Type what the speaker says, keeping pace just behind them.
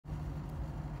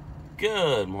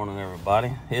Good morning,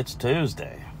 everybody. It's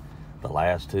Tuesday, the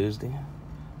last Tuesday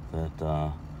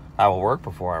that I will work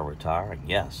before I retire. And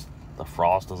yes, the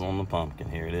frost is on the pumpkin.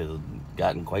 Here it is,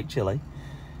 gotten quite chilly,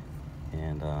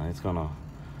 and it's gonna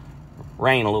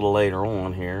rain a little later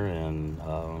on here, and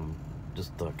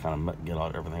just to kind of get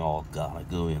everything all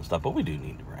gooey and stuff. But we do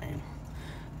need the rain.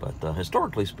 But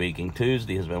historically speaking,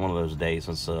 Tuesday has been one of those days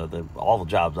since all the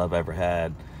jobs I've ever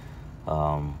had.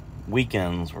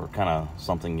 Weekends were kind of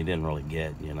something you didn't really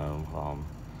get,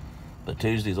 but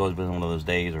Tuesday's always been one of those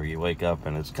days where you wake up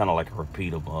and it's kind of like a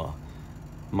repeat of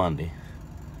Monday,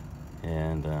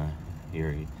 and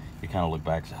you kind of look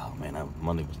back and say, oh man,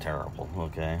 Monday was terrible.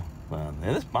 Okay, and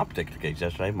this my particular case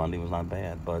yesterday, Monday was not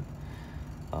bad, but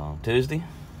Tuesday,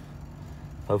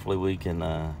 hopefully we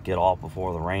can get off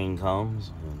before the rain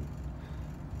comes and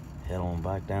head on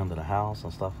back down to the house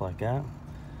and stuff like that.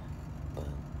 But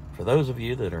for those of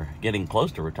you that are getting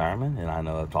close to retirement, and I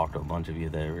know I've talked to a bunch of you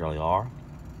that really are,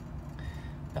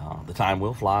 the time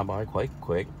will fly by quite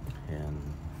quick, and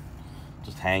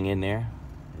just hang in there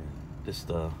and just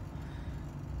kind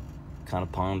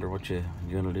of ponder what you're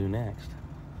going to do next.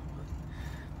 But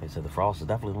they said the frost is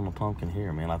definitely on the pumpkin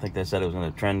here, man. I think they said it was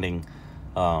going to trending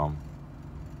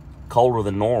colder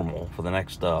than normal for the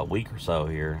next week or so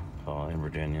here in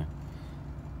Virginia.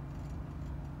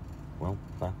 Well,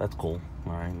 that's cool.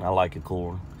 All right, I like it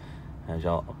cooler. As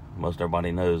most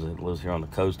everybody knows that lives here on the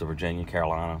coast of Virginia,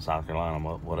 Carolina, South Carolina,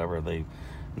 whatever, they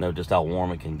know just how warm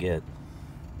it can get.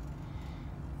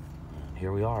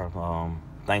 Here we are.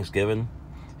 Thanksgiving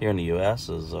here in the U.S.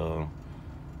 is a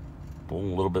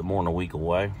little bit more than a week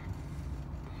away.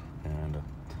 And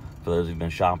for those who've been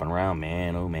shopping around,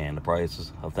 man, oh man, the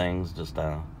prices of things just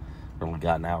really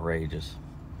gotten outrageous.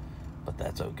 But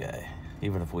that's okay.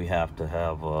 Even if we have to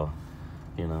have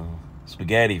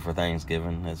spaghetti for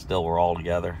Thanksgiving, it's still, we're all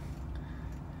together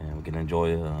and we can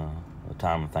enjoy the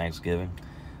time of Thanksgiving,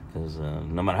 because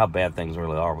no matter how bad things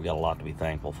really are, we got a lot to be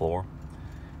thankful for,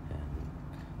 and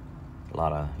a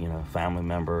lot of family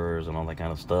members and all that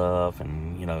kind of stuff,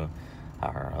 and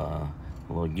our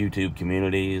little YouTube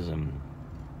communities, and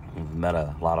we've met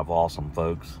a lot of awesome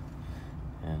folks,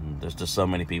 and there's just so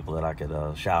many people that I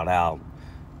could shout out.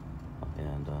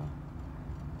 And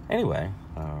anyway,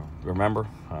 remember,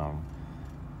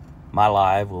 my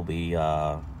live will be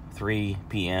 3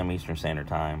 p.m. Eastern Standard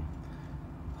Time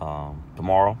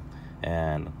tomorrow,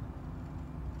 and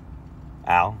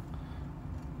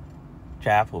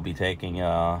Chaff will be taking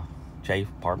will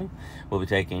be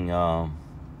taking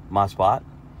my spot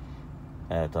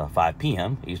at 5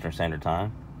 p.m. Eastern Standard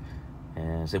Time,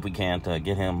 and see if we can't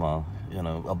get him a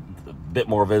bit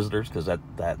more visitors, because at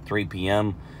that 3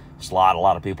 p.m. slot, a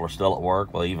lot of people are still at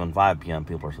work. Well, even 5 p.m.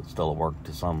 people are still at work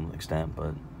to some extent,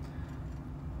 but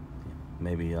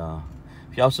maybe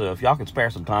if y'all can spare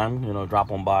some time,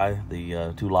 drop on by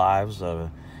the 2 lives,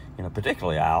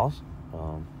 particularly Al's.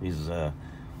 He's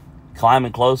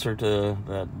climbing closer to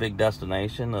that big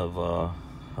destination of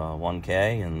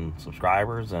 1K and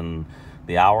subscribers and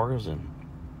the hours, and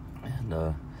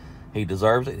he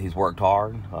deserves it. He's worked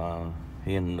hard.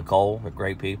 He and Nicole are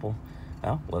great people.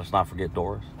 Well, let us not forget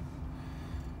Doris.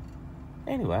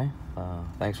 Anyway,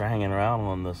 thanks for hanging around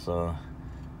on this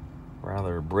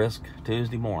rather brisk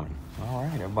Tuesday morning. All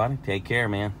right, everybody, take care,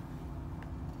 man.